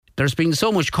There's been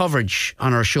so much coverage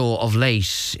on our show of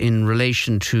late in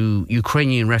relation to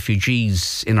Ukrainian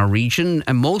refugees in our region,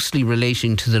 and mostly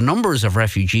relating to the numbers of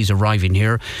refugees arriving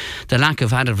here, the lack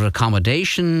of adequate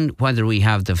accommodation, whether we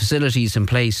have the facilities in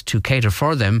place to cater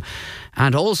for them,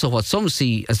 and also what some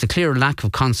see as the clear lack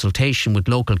of consultation with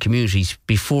local communities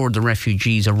before the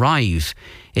refugees arrive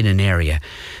in an area.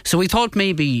 So we thought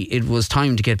maybe it was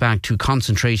time to get back to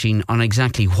concentrating on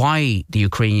exactly why the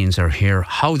Ukrainians are here,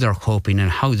 how they're coping and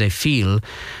how they feel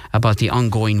about the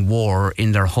ongoing war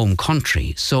in their home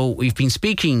country. So we've been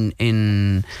speaking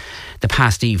in the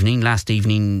last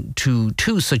evening, to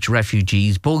two such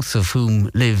refugees, both of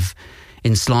whom live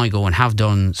in Sligo and have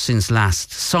done since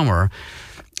last summer.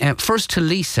 First to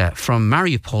Lisa from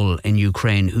Mariupol in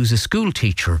Ukraine, who's a school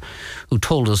teacher, who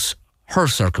told us her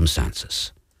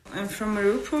circumstances. I'm from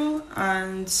Mariupol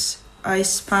and I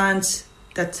spent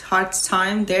that hard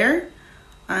time there,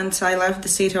 and I left the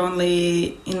city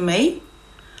only in May.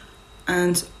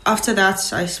 And after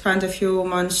that I spent a few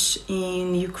months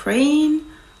in Ukraine,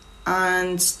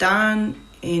 and then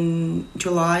in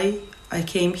July I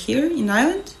came here in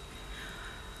Ireland.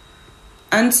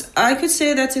 And I could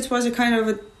say that it was a kind of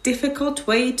a difficult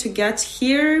way to get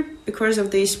here because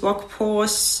of these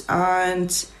blockposts,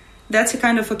 and that's a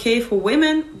kind of okay for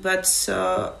women, but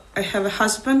I have a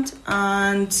husband,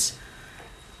 and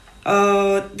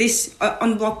this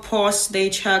on blockposts they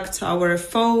checked our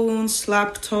phones,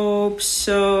 laptops,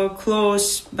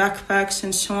 clothes, backpacks,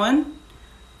 and so on.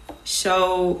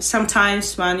 So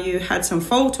sometimes when you had some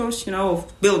photos,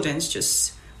 of buildings,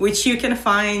 just which you can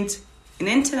find in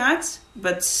internet,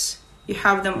 but you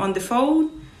have them on the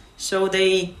phone, so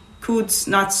they could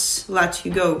not let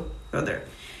you go further.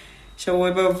 So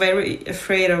we were very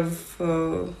afraid of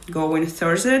going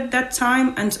Thursday at that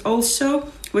time. And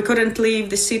also, we couldn't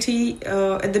leave the city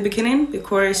at the beginning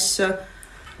because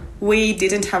we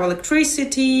didn't have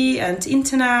electricity and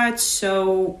internet.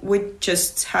 So we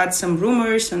just had some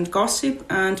rumors and gossip.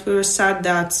 And we were sad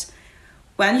that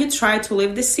when you try to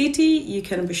leave the city, you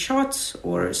can be shot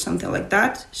or something like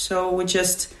that. So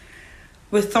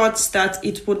we thought that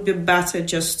it would be better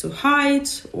just to hide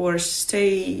or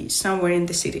stay somewhere in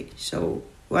the city. So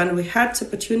when we had the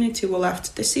opportunity, we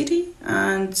left the city,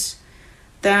 and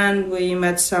then we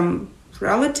met some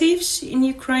relatives in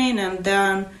Ukraine, and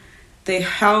then they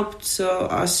helped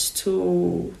us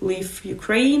to leave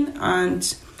Ukraine.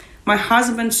 And my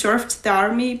husband served the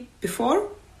army before,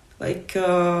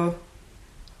 in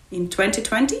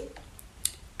 2020.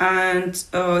 And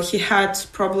he had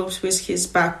problems with his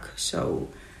back, so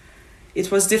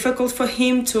it was difficult for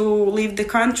him to leave the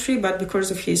country, but because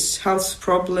of his health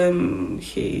problem,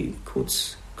 he could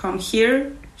come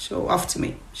here, so after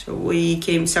me. So we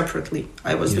came separately.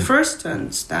 I was the first,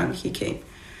 and then he came.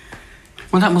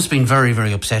 Well, that must have been very,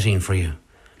 very upsetting for you,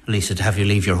 Lisa, to have you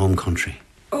leave your home country.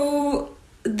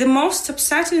 The most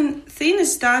upsetting thing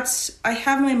is that I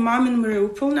have my mom in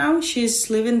Mariupol now. She's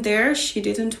living there. She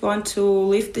didn't want to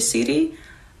leave the city.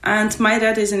 And my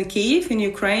dad is in Kyiv, in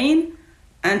Ukraine.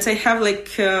 And I have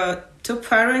two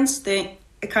parents. They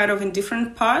are kind of in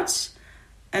different parts.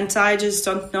 And I just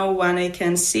don't know when I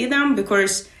can see them.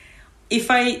 Because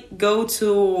if I go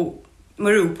to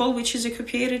Mariupol, which is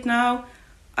occupied now,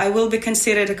 I will be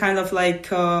considered a kind of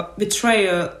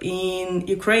betrayer in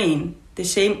Ukraine. The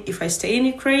same if I stay in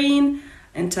Ukraine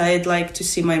and I'd like to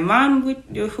see my mom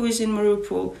who is in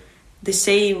Mariupol, the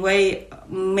same way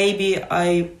maybe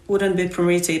I wouldn't be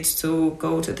permitted to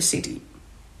go to the city.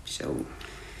 So,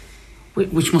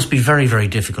 which must be very, very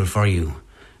difficult for you.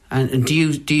 And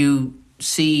do you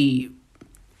see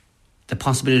the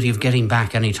possibility of getting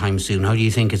back anytime soon? How do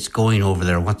you think it's going over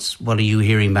there? What are you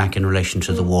hearing back in relation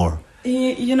to the war?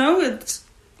 It's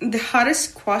the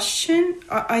hardest question.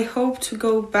 I hope to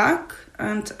go back,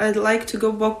 and I'd like to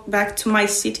go back to my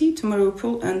city, to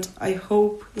Mariupol, and I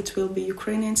hope it will be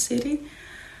Ukrainian city.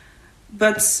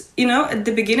 But, at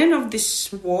the beginning of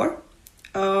this war,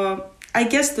 I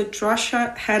guess that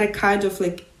Russia had a kind of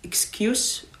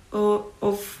excuse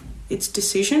of its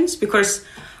decisions, because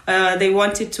they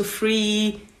wanted to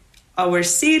free our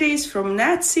cities from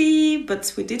Nazi,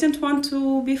 but we didn't want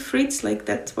to be freed,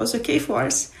 that was okay for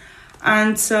us.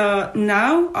 And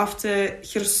now, after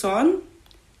Kherson,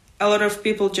 a lot of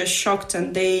people just shocked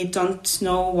and they don't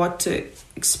know what to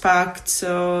expect.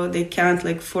 They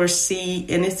can't foresee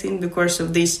anything because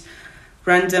of this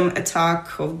random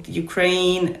attack of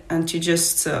Ukraine, and you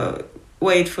just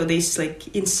wait for these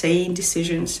insane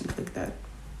decisions and like that.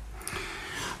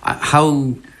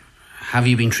 How have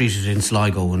you been treated in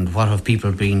Sligo, and what have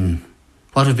people been?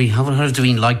 How has it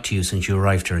been like to you since you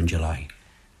arrived here in July?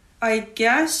 I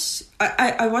guess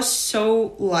I was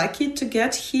so lucky to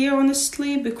get here,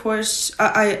 honestly, because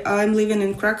I'm living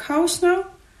in Krakow now,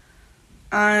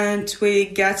 and we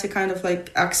get a kind of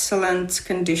like excellent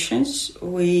conditions.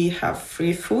 We have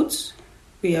free foods,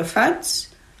 we are fed,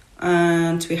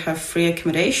 and we have free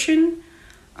accommodation,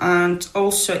 and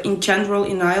also in general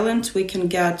in Ireland we can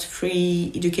get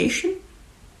free education.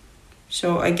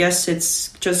 So I guess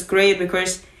it's just great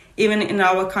because even in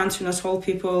our country, not all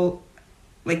people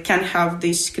like can have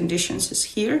these conditions as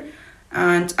here.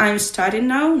 And I'm studying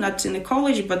now, not in a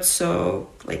college, but so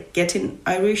like getting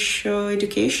Irish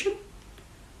education,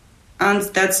 and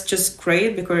that's just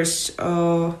great because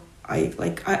I'm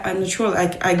not sure,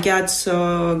 like I get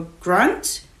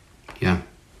grant. Yeah.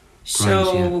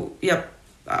 So yeah,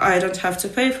 I don't have to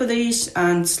pay for this,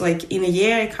 and like in a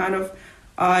year,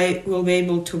 I will be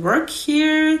able to work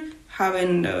here,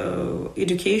 having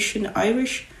education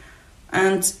Irish,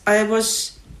 and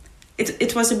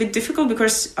it was a bit difficult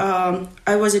because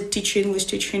I was a English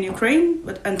teacher in Ukraine,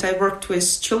 and I worked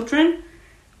with children,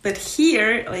 but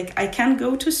here like I can't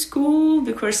go to school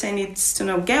because I need to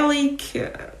know Gaelic,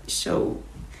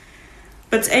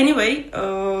 but anyway,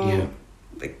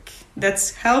 like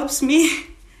that helps me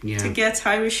to get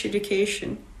Irish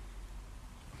education.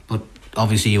 But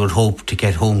obviously you would hope to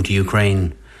get home to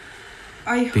Ukraine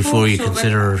before you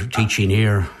consider teaching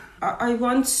here. I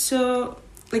want to,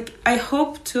 I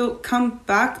hope to come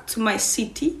back to my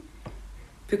city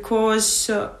because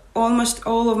almost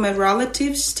all of my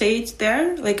relatives stayed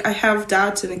there. Like I have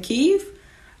dad in Kyiv,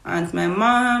 and my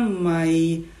mom,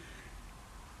 my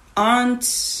aunt,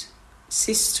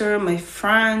 sister, my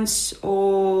friends,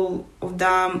 all of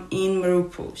them in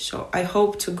Mariupol. So I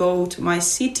hope to go to my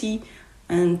city,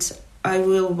 and I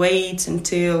will wait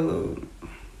until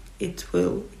it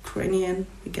will Ukrainian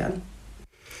again.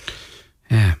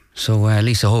 Yeah, so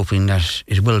Lisa hoping that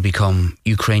it will become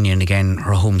Ukrainian again,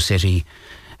 her home city.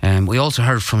 We also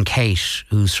heard from Kate,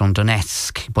 who's from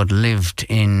Donetsk, but lived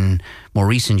in more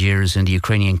recent years in the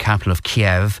Ukrainian capital of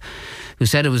Kiev, who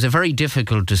said it was a very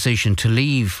difficult decision to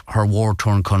leave her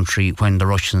war-torn country when the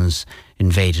Russians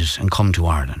invaded and come to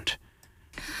Ireland.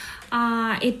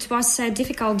 It was a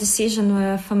difficult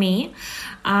decision for me.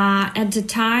 At the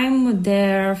time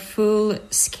the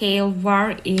full-scale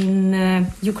war in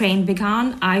Ukraine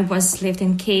began, I was lived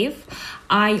in Kyiv.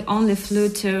 I only flew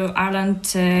to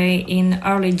Ireland in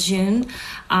early June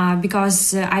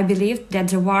because I believed that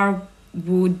the war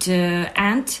would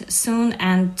end soon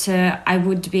and I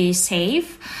would be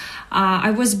safe.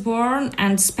 I was born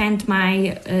and spent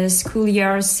my school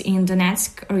years in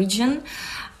Donetsk region.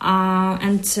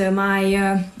 And my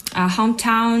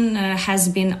hometown has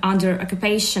been under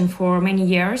occupation for many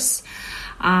years.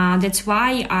 That's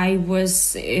why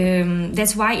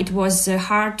it was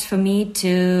hard for me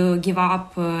to give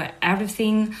up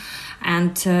everything,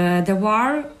 and the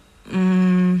war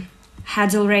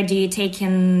had already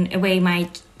taken away my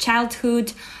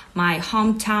childhood, my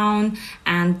hometown,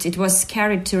 and it was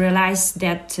scary to realize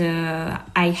that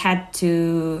I had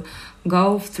to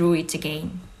go through it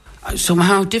again. So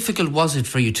how difficult was it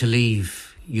for you to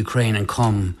leave Ukraine and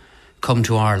come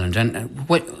to Ireland? And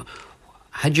what,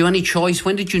 had you any choice?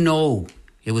 When did you know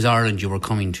it was Ireland you were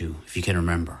coming to, if you can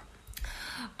remember?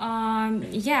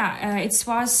 It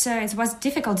was a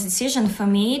difficult decision for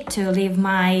me to leave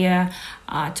my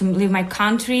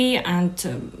country and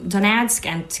Donetsk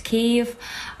and Kyiv,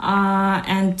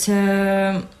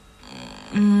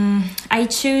 I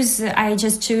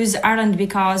just choose Ireland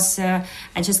because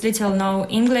I just little know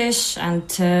English, and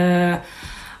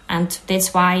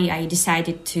that's why I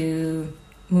decided to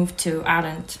move to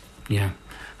Ireland. Yeah,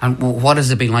 and what has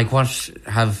it been like? What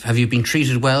have you been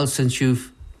treated well since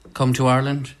you've come to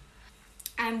Ireland?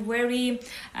 I'm very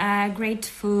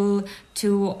grateful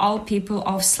to all people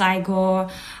of Sligo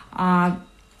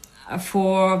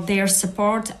for their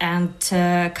support and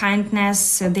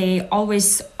kindness. They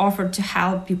always offer to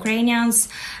help Ukrainians,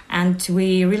 and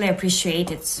we really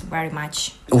appreciate it very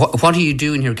much. What are you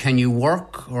doing here? Can you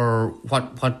work, or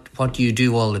what do you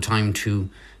do all the time to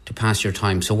pass your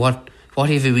time? So what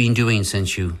have you been doing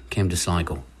since you came to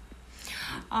Sligo?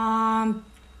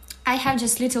 I have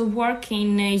just little work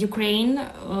in Ukraine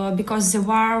because the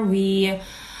war we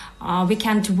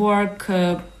can't work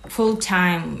full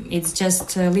time. It's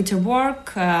just little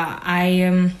work.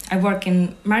 I work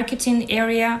in marketing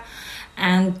area,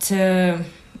 and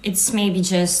it's maybe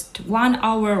just 1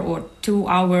 hour or 2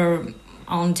 hour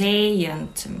on day.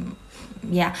 And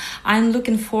I'm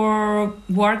looking for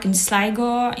work in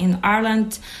Sligo in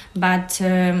Ireland, but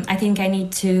I think I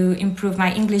need to improve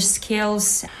my English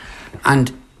skills.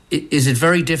 And is it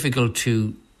very difficult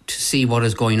to see what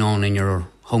is going on in your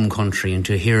home country and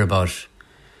to hear about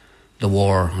the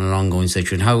war on an ongoing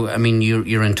situation.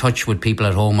 You're in touch with people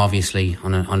at home, obviously,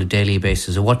 on a daily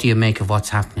basis. So what do you make of what's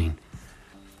happening?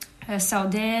 So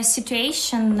the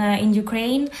situation in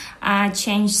Ukraine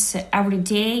changes every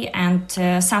day, and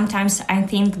sometimes I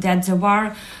think that the war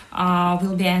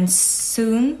will end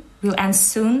soon,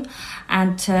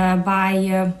 and by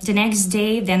the next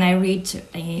day, then I read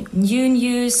new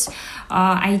news.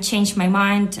 I change my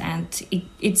mind, and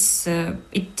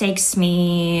it takes me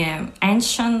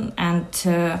anxious, and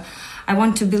I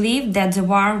want to believe that the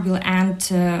war will end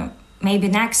maybe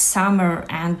next summer,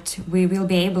 and we will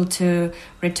be able to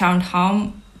return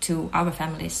home to our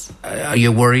families. Are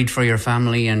you worried for your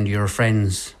family and your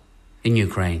friends in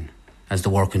Ukraine as the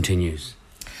war continues?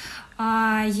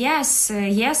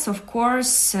 Yes, of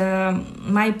course.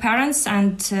 My parents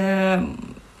and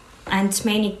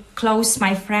many close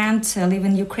my friends live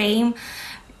in Ukraine,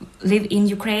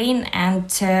 and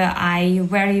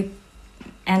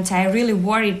I really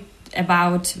worried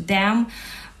about them.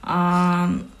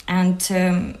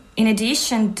 In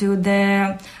addition to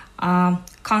the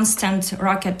constant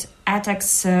rocket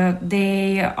attacks,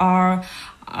 they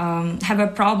have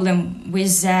a problem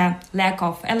with lack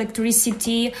of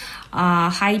electricity,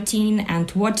 heating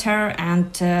and water, and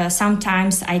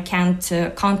sometimes I can't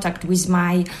contact with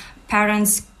my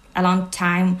parents a long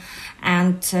time,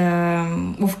 and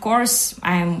of course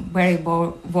I'm very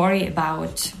worried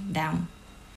about them.